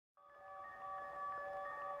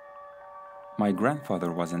My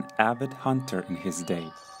grandfather was an avid hunter in his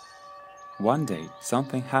day. One day,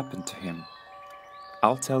 something happened to him.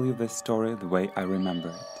 I'll tell you this story the way I remember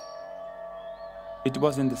it. It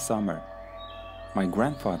was in the summer. My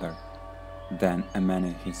grandfather, then a man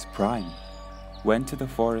in his prime, went to the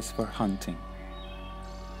forest for hunting.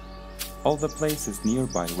 All the places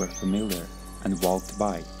nearby were familiar and walked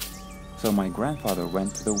by, so my grandfather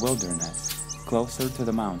went to the wilderness, closer to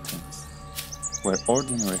the mountains, where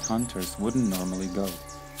ordinary hunters wouldn't normally go.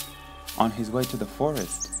 On his way to the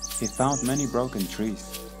forest, he found many broken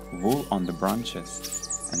trees, wool on the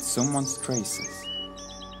branches, and someone's traces.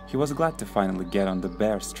 He was glad to finally get on the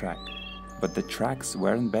bear's track, but the tracks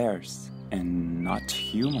weren't bears, and not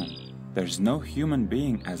human. There's no human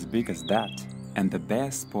being as big as that, and the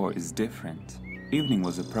bear's spoor is different. Evening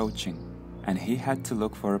was approaching, and he had to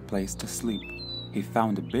look for a place to sleep. He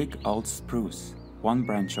found a big old spruce, one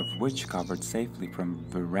branch of which covered safely from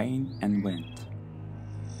the rain and wind.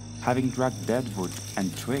 Having dragged dead wood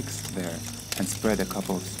and twigs there and spread a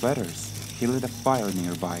couple of sweaters, he lit a fire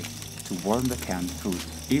nearby to warm the canned food.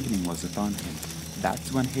 Evening was upon him.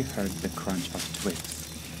 That's when he heard the crunch of twigs.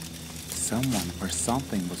 Someone or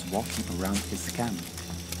something was walking around his camp.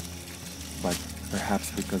 But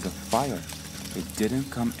perhaps because of fire, it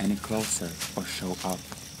didn't come any closer or show up.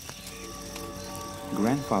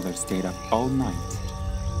 Grandfather stayed up all night,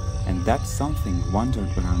 and that something wandered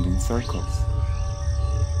around in circles.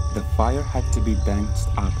 The fire had to be banked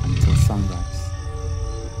up until sunrise.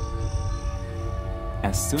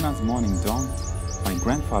 As soon as morning dawned, my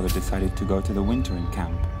grandfather decided to go to the wintering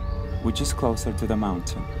camp, which is closer to the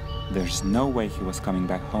mountain. There's no way he was coming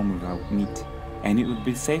back home without meat, and it would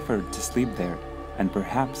be safer to sleep there, and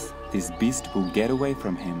perhaps this beast would get away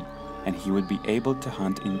from him, and he would be able to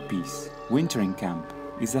hunt in peace. Wintering camp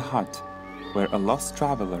is a hut where a lost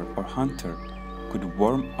traveler or hunter could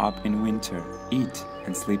warm up in winter, eat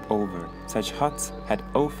and sleep over. Such huts had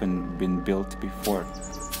often been built before.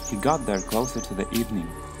 He got there closer to the evening,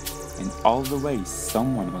 and all the way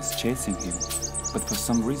someone was chasing him, but for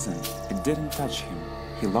some reason it didn't touch him.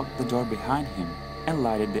 He locked the door behind him and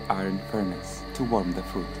lighted the iron furnace to warm the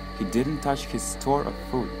food. He didn't touch his store of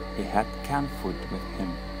food. He had canned food with him.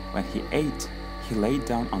 When he ate, he lay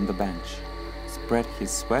down on the bench, spread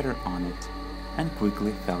his sweater on it, and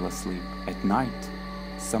quickly fell asleep. At night,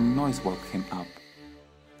 some noise woke him up.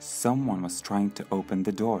 Someone was trying to open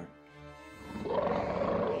the door.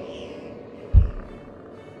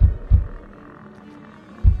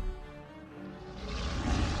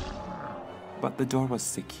 But the door was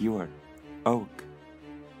secure, oak.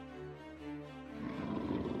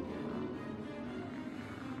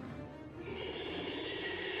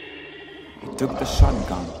 He took the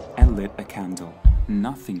shotgun and lit a candle.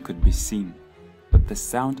 Nothing could be seen, but the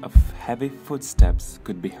sound of heavy footsteps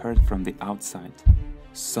could be heard from the outside.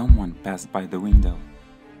 Someone passed by the window.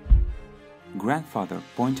 Grandfather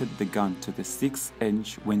pointed the gun to the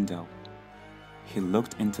 6-inch window. He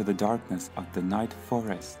looked into the darkness of the night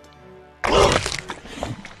forest.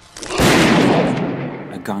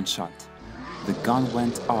 A gunshot. The gun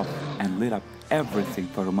went off and lit up everything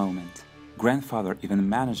for a moment. Grandfather even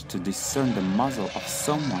managed to discern the muzzle of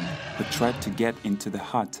someone who tried to get into the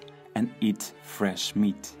hut and eat fresh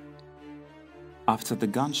meat. After the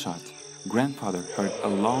gunshot, Grandfather heard a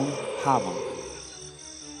long howl.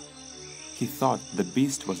 He thought the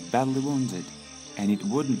beast was badly wounded and it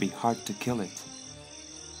wouldn't be hard to kill it.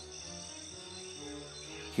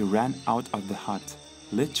 He ran out of the hut,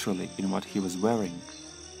 literally in what he was wearing,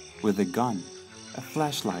 with a gun, a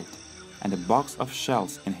flashlight, and a box of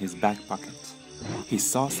shells in his back pocket. He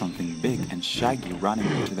saw something big and shaggy running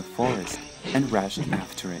into the forest and rushed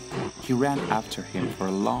after it. He ran after him for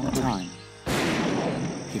a long time.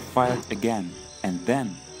 He fired again, and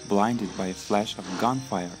then, blinded by a flash of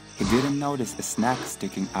gunfire, he didn't notice a snack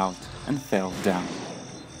sticking out and fell down.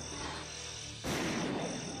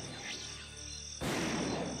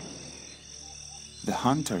 The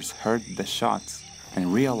hunters heard the shots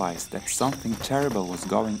and realized that something terrible was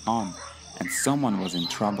going on and someone was in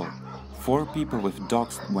trouble. 4 people with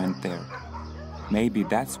dogs went there. Maybe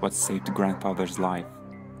that's what saved Grandfather's life.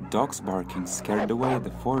 Dogs barking scared away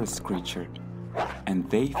the forest creature, and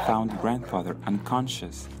they found Grandfather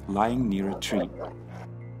unconscious, lying near a tree.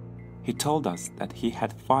 He told us that he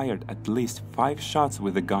had fired at least 5 shots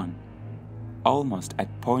with a gun, almost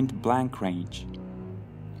at point-blank range.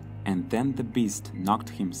 And then the beast knocked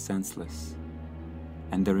him senseless.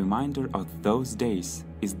 And the reminder of those days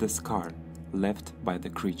is the scar left by the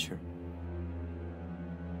creature.